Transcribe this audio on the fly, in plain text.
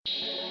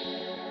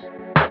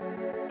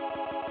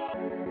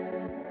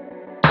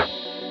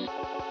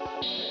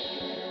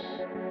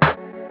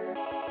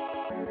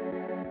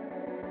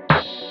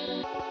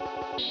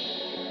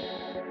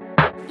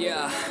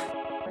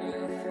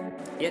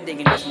get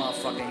digging this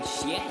motherfucking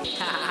shit.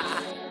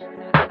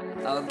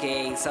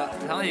 Okay, so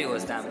how you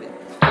was damn it?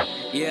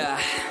 Yeah,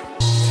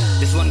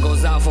 this one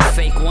goes out for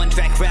fake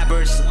one-track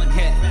rappers.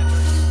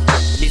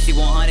 DC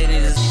 100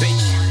 is this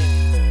bitch.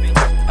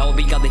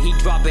 LB got the heat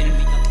dropping.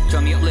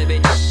 Turn me up a little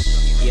bit.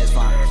 Yeah, it's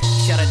fine.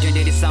 Shout out to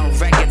Dirty Sound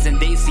Records and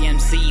DC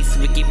MCs.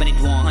 We keeping it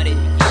 100.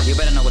 You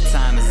better know what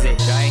time is it,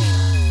 right?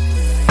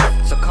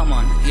 So come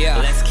on, yeah,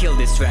 let's kill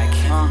this track.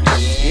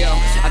 Yo,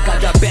 I got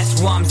the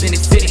best rhymes in the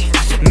city.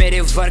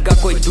 मेरे वर्गा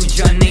कोई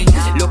दूजा नहीं.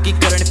 लोकी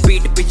करन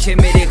पीठ पीछे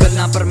मेरे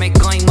गल्लां पर मैं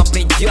कायम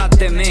अपनी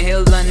जाते में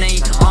हिलदा नहीं.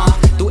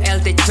 तू एल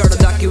ते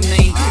चढ़दा क्यों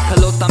नहीं?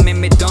 खलोता में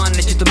मैदान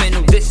च तू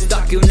मैनू दिसदा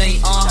क्यों नहीं?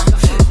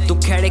 तू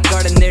खेड़े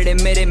कड़ नेड़े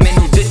मेरे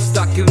मैनू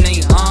दिसदा क्यों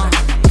नहीं?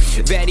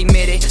 वैरी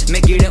मेरे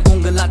मैं गिड़े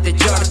उंगलां ते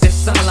चढ़दे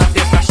संगलां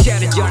ते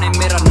शहर जाने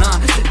मेरा नां.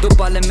 तू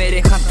पल मेरे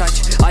हत्थां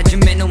च अज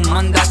मैनू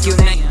मनदा क्यों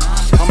नहीं?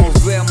 I'm a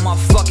real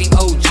motherfucking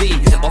OG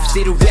of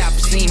city rap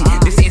scene.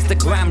 This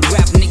Instagram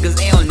rap niggas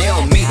ain't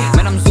nail me.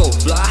 Man, I'm so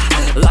fly,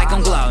 like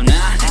I'm cloud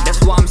nine.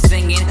 That's why I'm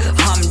singing.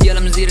 I'm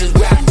yelling zeros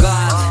rap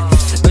god.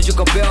 Don't you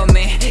compare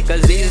me,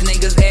 cause these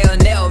niggas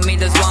ain't nail me.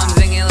 That's why I'm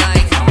singing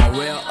like I'm a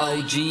real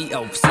OG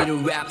of city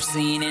rap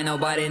scene. Ain't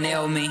nobody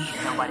nail me.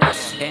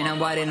 Ain't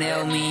nobody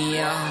nail me,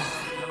 yo.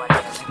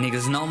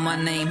 Niggas know my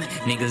name,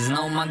 niggas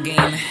know my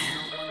game.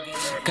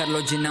 कर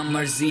लो जिन्ना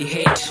मर्जी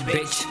hate,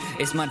 bitch,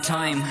 it's my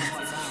time.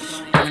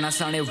 ना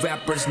सारे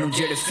rappers नू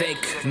जेड़े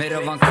fake मेरा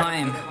वां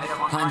कायम.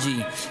 हाँ जी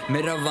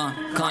मेरा वां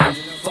कायम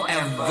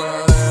forever.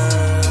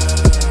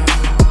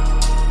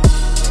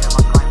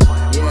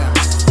 Yeah,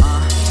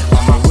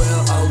 I'm a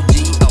real OG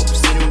of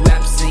city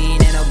rap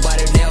scene. Ain't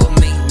nobody nail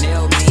me,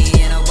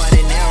 ain't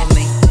nobody nail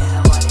me.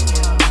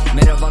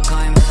 मेरा वां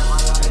कायम.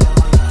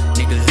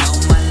 Niggas know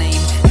my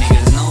name,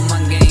 niggas know my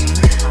game.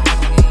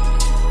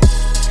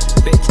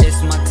 Bitch,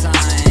 it's my time.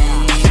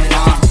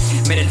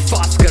 मेरे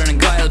फास्ट करन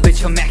गायल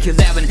bitch I'm Mac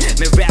 11.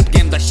 मैं rap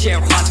game दा share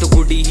हां तो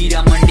गुडी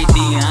हीरा मंडी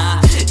दी.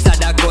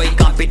 साडा कोई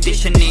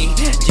competition नहीं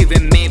जिवे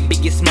मैं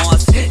Biggie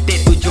Smalls ते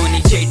तू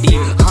जोनी जेडी.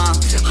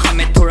 हाँ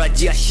मैं थोड़ा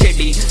जिया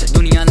शेडी.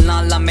 दुनिया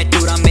नाला मैं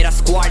टूरा मेरा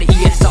स्क्वाड ही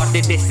है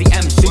सारे देसी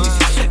MCs.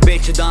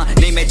 बेचदा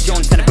नहीं मैं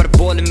जॉनसन पर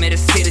बोल मेरे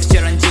सिर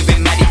चढ़न जिवे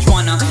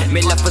मैरिजुआना.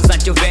 मैं लफ्जां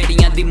च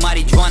वैरियां दी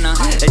मारी जुआना.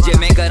 जे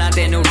मैं करां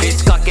तेनू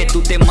डिस्का के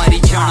तू ते मरी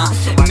जाना.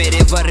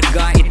 मेरे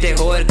वर्गा इत्ते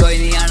होर कोई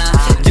नहीं आना.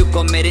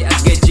 जुको मेरे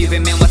अगे जिवे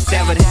मैं was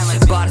 7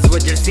 bars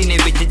वजर सीने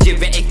विच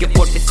जिवे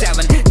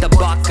AK-47.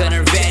 तबाह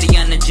करन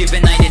वैरियां जिवे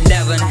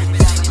 9/11.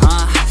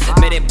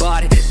 मेरे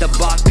बार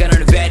तबाह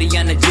करन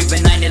वैरियां जिवे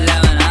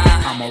 9/11.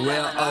 I'm a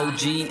real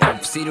OG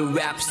of city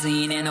rap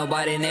scene. Ain't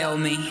nobody nail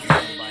me,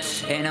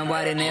 ain't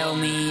nobody nail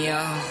me,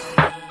 yo.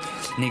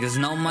 Niggas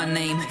know my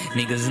name,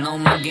 niggas know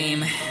my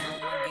game.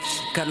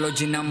 कर लो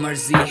जिन्ना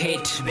मर्जी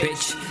hate,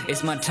 bitch,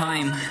 it's my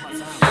time.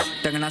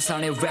 टगना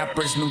सारे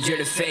rappers नू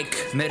जेड़े fake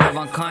मेरा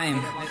वां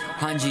कायम.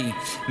 हाँ जी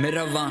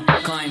मेरा वां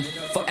कायम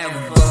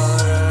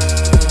forever.